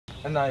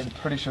And I'm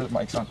pretty sure the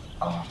mic's on.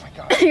 Oh my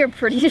god. You're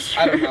pretty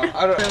sure. I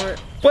don't know.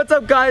 What's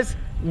up, guys?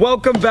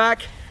 Welcome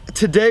back.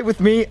 Today with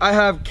me, I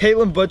have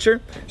Katelyn Butcher.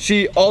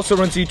 She also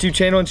runs a YouTube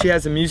channel and she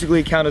has a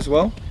Musical.ly account as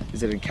well.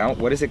 Is it an account?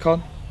 What is it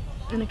called?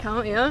 An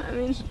account, yeah. I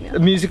mean, yeah. A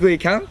Musical.ly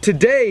account.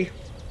 Today,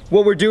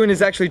 what we're doing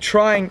is actually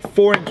trying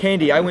foreign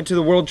candy. I went to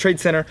the World Trade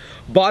Center,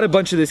 bought a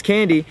bunch of this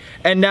candy,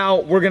 and now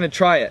we're gonna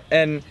try it.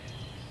 And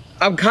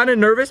I'm kind of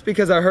nervous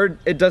because I heard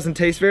it doesn't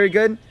taste very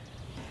good.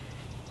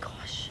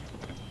 Gosh.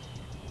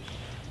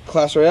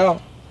 Clash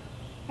Royale.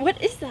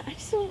 What is that? I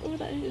just don't know what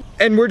that is.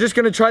 And we're just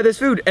gonna try this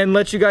food and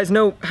let you guys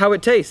know how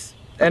it tastes.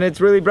 And it's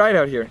really bright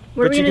out here.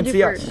 What are we gonna do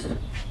first?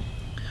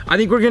 I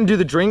think we're gonna do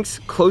the drinks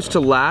close to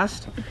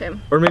last. Okay.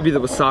 Or maybe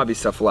the wasabi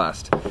stuff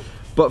last.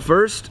 But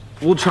first,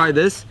 we'll try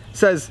this. It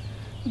says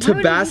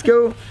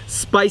Tabasco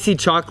spicy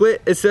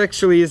chocolate. It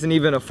actually isn't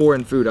even a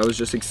foreign food. I was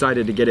just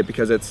excited to get it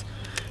because it's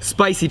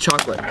spicy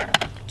chocolate.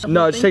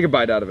 No, just take a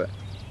bite out of it.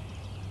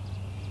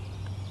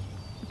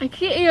 I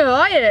can't even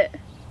bite it.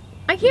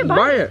 I can't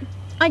bite it.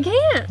 I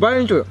can't. Bite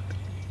into it.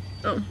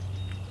 Oh.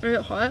 Is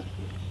it hot?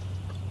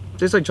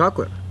 Tastes like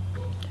chocolate.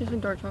 Tastes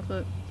like dark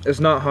chocolate. It's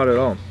not hot at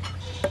all.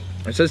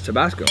 It says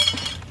Tabasco.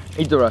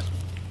 Eat the rest.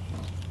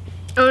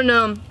 Oh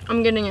no,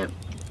 I'm getting it.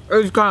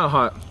 It's kind of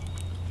hot.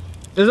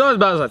 It's not as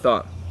bad as I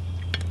thought.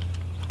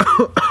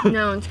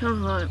 No, it's kind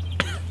of hot.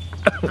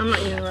 I'm not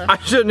eating the rest. I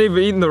shouldn't have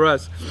eaten the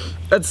rest.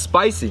 That's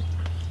spicy.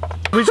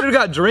 We should have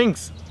got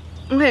drinks.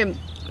 Okay,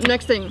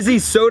 next thing.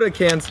 These soda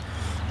cans.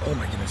 Oh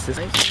my goodness. This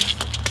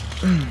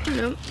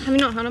No. Have you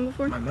not had them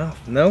before? my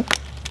mouth. No?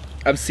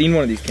 I've seen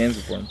one of these cans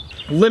before.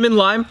 Lemon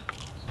lime.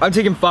 I'm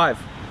taking 5.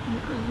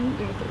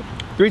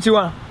 3, 2,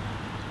 1.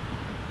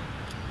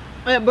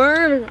 It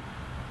burns.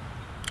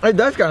 It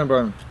does kind of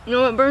burn. You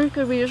know what burns?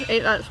 Because we just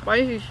ate that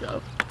spicy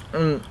stuff.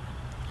 It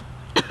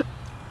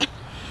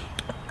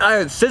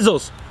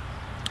sizzles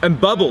and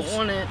bubbles. I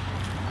don't want it.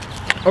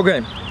 Okay,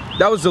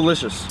 that was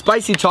delicious.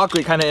 Spicy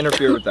chocolate kind of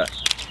interfered with that.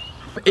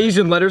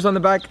 Asian letters on the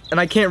back, and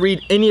I can't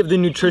read any of the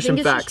nutrition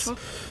facts.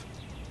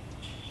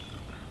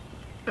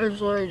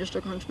 It's literally just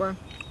a crunch bar.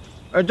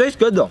 It tastes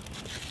good though.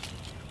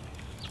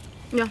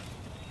 Yeah.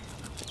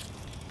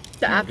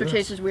 The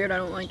aftertaste is weird. I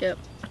don't like it.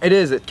 It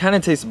is. It kind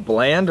of tastes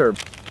bland, or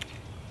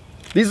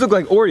these look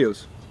like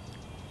Oreos.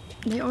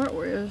 They are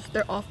Oreos.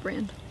 They're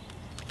off-brand.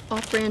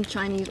 Off-brand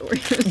Chinese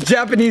Oreos.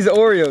 Japanese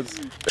Oreos.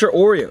 They're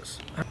Oreos.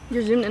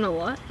 You're zoomed in a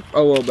lot?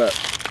 A little bit.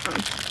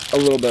 A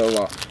little bit, a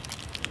lot.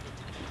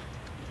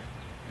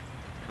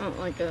 I don't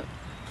like it.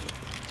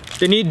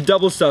 They need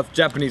double stuffed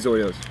Japanese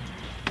Oreos.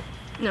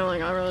 No,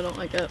 like I really don't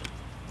like it.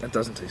 That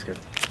doesn't taste good.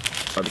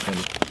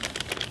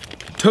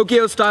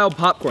 Tokyo style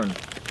popcorn.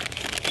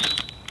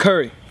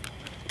 Curry.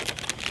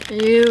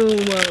 Ew.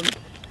 It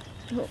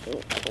smells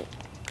weird.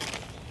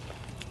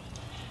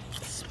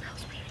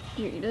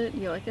 Do you eat it?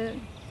 Do you like it?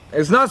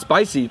 It's not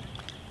spicy.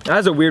 It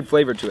has a weird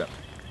flavor to it.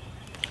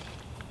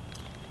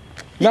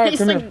 No, It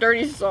tastes like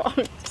dirty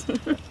socks.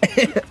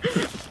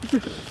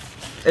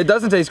 It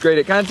doesn't taste great.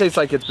 It kind of tastes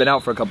like it's been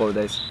out for a couple of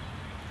days.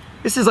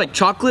 This is like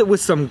chocolate with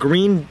some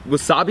green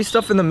wasabi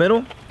stuff in the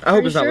middle. I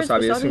hope it's not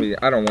wasabi. It's gonna be,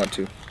 I don't want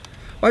to.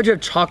 Why'd you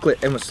have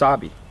chocolate and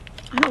wasabi?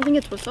 I don't think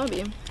it's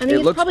wasabi. I think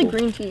it's probably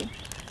green tea.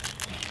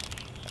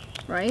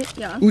 Right?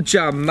 Yeah. Uji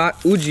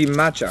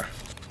matcha.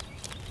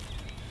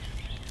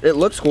 It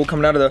looks cool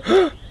coming out of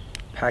the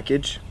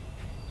package.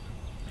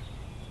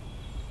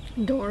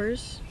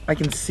 Doors. I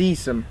can see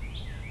some.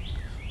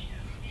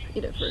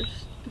 Eat it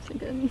first. Is it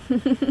good?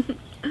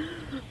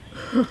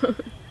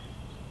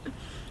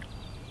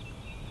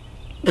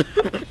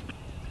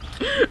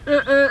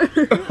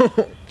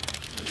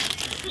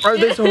 Are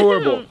they so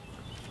horrible?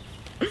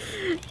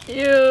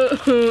 Ew.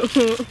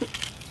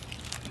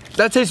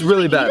 That tastes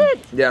really bad.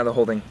 Yeah, the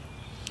whole thing.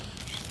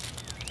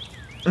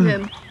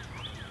 Okay.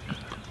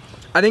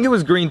 I think it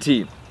was green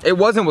tea. It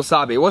wasn't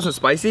wasabi. It wasn't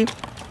spicy,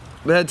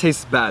 but that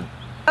tastes bad.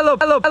 Hello,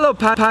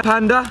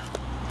 panda.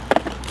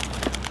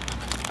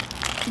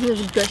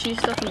 There's gushy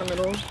stuff in the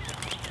middle.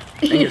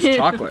 I think it's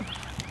chocolate.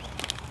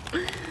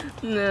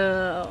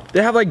 No.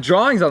 They have like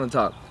drawings on the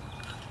top.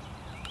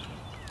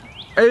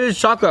 It is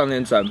chocolate on the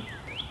inside.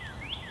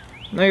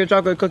 Like a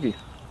chocolate cookie.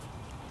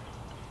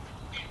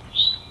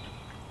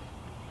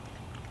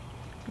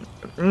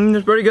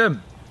 It's pretty good.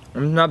 It's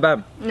not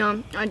bad.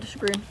 No, I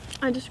disagree.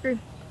 I disagree.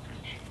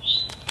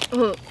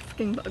 Oh,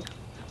 fucking bug.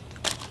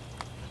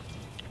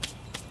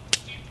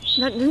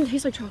 That didn't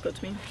taste like chocolate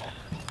to me.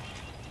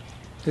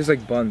 Tastes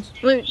like buns.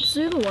 Wait, just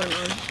do the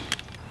watermelon.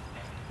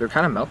 They're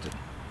kind of melted.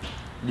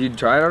 Did you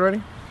try it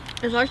already?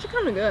 It's actually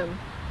kind of good.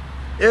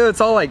 Ew,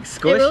 it's all like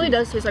squishy. It really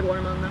does taste like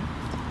watermelon though.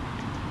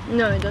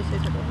 No, it does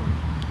taste like watermelon.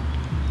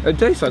 It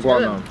tastes like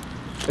watermelon.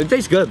 It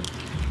tastes good.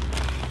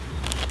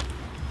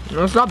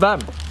 No, it's not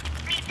bad.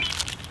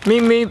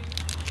 Me.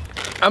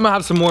 I'm gonna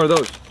have some more of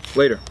those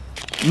later.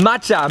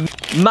 Matcha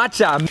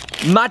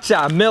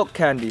milk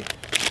candy.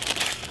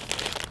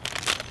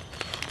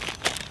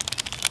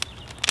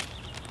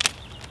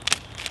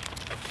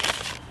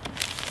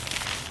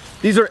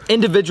 These are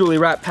individually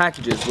wrapped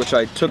packages, which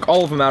I took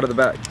all of them out of the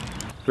bag.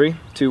 3,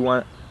 2,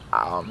 1.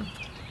 Doesn't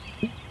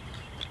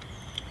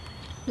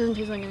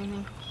taste like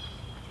anything.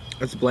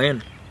 It's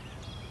bland.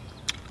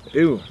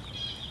 Ew.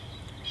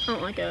 I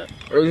don't like it.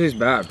 It tastes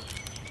bad.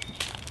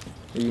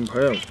 You can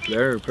put it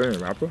there, put it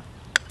in a wrapper.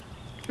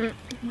 Why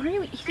are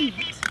you eating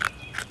it?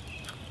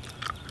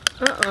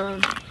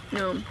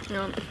 No.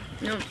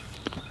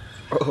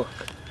 Oh,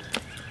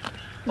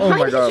 Why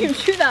my god. did you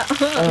do that?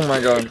 Oh my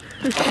god.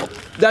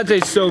 That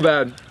tastes so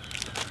bad.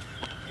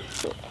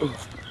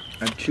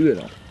 I chewed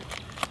it all.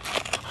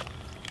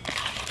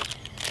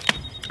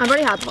 I've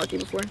already had Pocky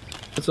before.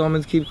 It's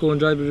almonds keep cool and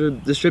dry,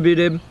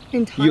 distributed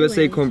In Thailand.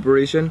 USA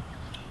Corporation.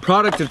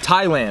 Product of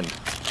Thailand,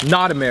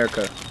 not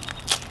America.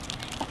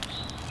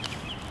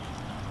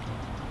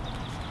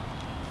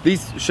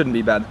 These shouldn't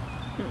be bad.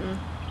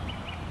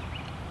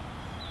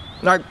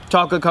 Like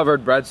chocolate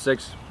covered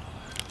breadsticks.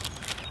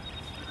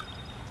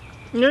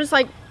 You know, it's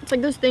like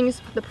those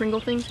things, the Pringle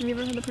things. Have you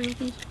ever had the Pringle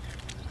things?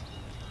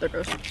 They're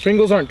gross.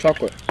 Pringles aren't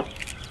chocolate.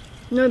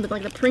 No, but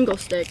like the Pringle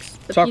sticks.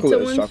 The Chocolate pizza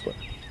is ones. chocolate.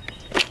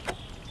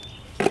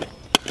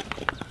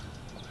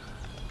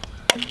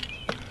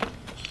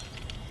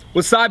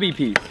 Wasabi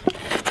peas.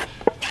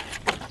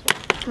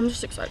 I'm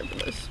just excited for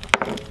this.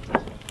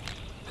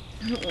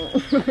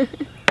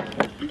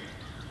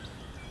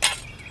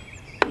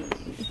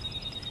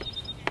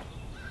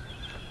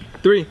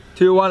 3,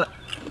 2, 1.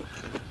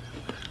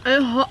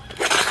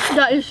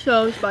 That is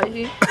so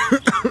spicy.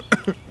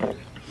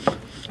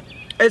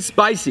 It's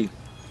spicy.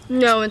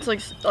 No, it's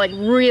like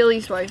really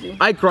spicy.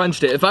 I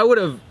crunched it. If I would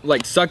have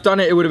like sucked on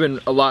it, it would have been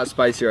a lot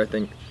spicier, I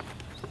think.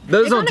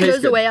 Those It don't kind of taste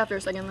goes good. away after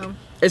a second though.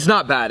 It's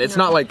not bad. It's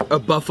not like a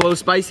buffalo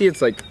spicy.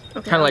 It's like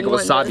Okay, kind of like a you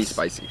want wasabi this?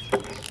 spicy.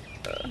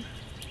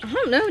 I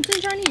don't know. It's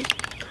in Chinese.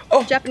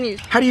 Oh, Japanese.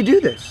 how do you do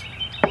this?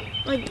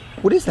 Like,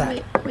 What is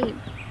that? wait.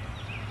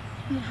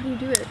 How do you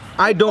do it?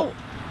 I don't.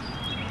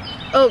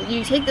 Oh,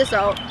 you take this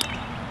out,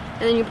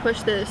 and then you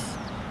push this,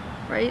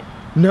 right?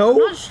 No.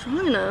 Not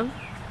strong enough.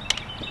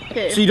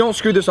 Okay. So you don't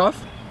screw this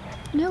off?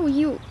 No,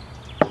 you.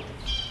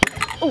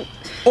 Oh.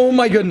 Oh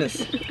my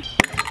goodness.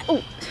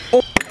 Oh.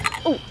 Oh.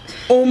 Oh.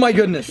 Oh my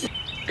goodness.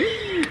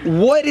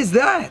 What is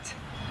that?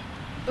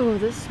 Oh,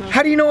 this smells.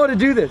 How do you know how to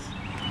do this?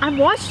 I've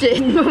watched it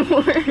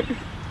before.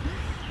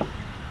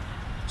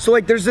 So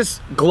like there's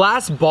this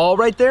glass ball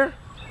right there,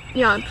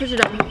 Yeah, push it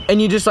down.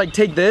 and you just like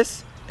take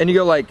this and you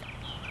go like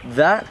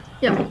that,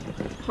 Yeah,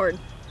 hard.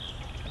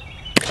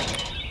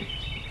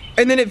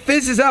 and then it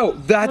fizzes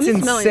out. That's Let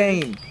me smell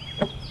insane.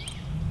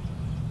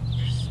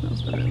 Yours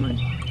smells better than mine.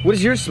 What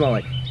does yours smell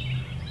like?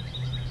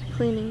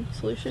 Cleaning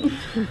solution.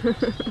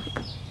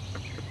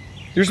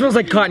 Yours smells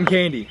like cotton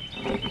candy.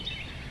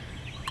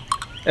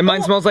 And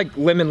mine smells like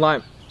lemon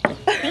lime.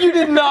 You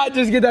did not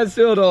just get that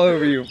spilled all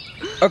over you.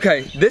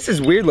 Okay, this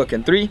is weird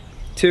looking. 3,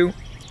 2,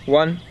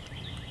 1.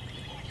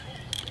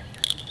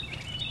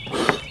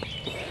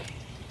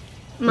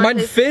 Mine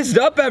fizzed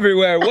up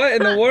everywhere. What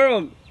in the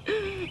world?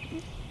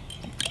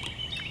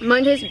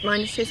 Mine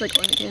just tastes like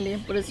cotton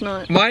candy, but it's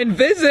not. Mine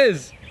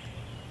fizzes.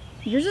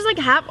 Yours is like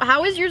half.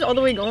 How is yours all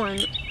the way gone?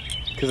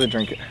 Because I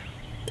drink it.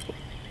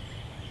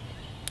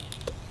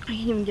 I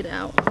can't even get it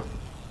out.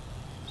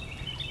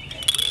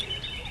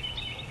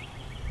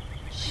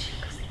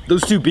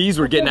 Those two bees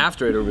were getting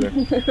after it over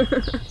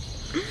there.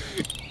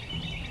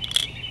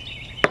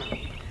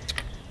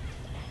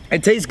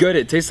 It tastes good.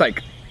 It tastes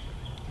like.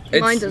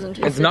 Mine doesn't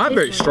taste. It's not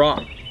very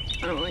strong.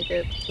 I don't like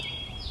it.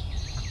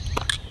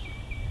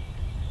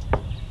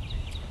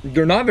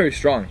 They're not very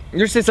strong.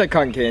 Yours tastes like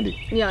cotton candy.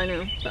 Yeah, I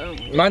know. But I don't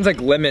like it. Mine's like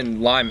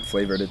lemon lime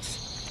flavored.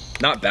 It's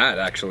not bad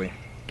actually,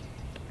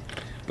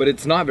 but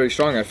it's not very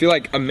strong. I feel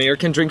like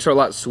American drinks are a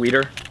lot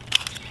sweeter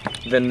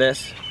than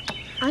this.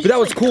 But that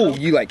was cool.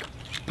 You like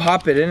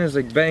pop it in. It's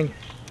like bang.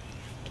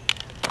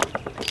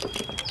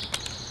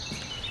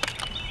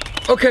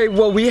 Okay,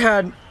 well we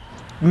had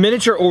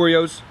miniature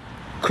Oreos,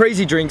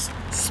 crazy drinks,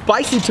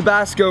 spicy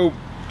Tabasco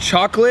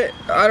chocolate.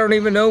 I don't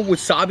even know,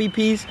 wasabi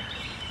peas.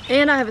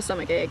 And I have a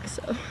stomach ache,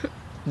 so.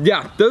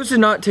 Yeah, those did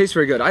not taste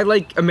very good. I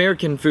like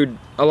American food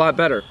a lot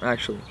better,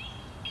 actually.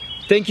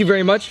 Thank you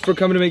very much for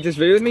coming to make this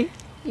video with me.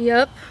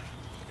 Yep.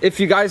 If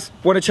you guys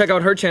want to check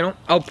out her channel,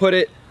 I'll put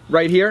it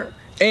right here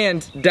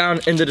and down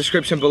in the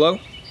description below.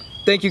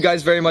 Thank you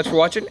guys very much for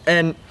watching,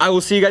 and I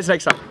will see you guys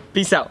next time.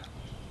 Peace out.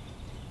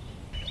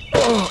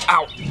 Oh,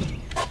 ow.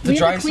 We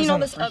have to clean all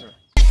this up.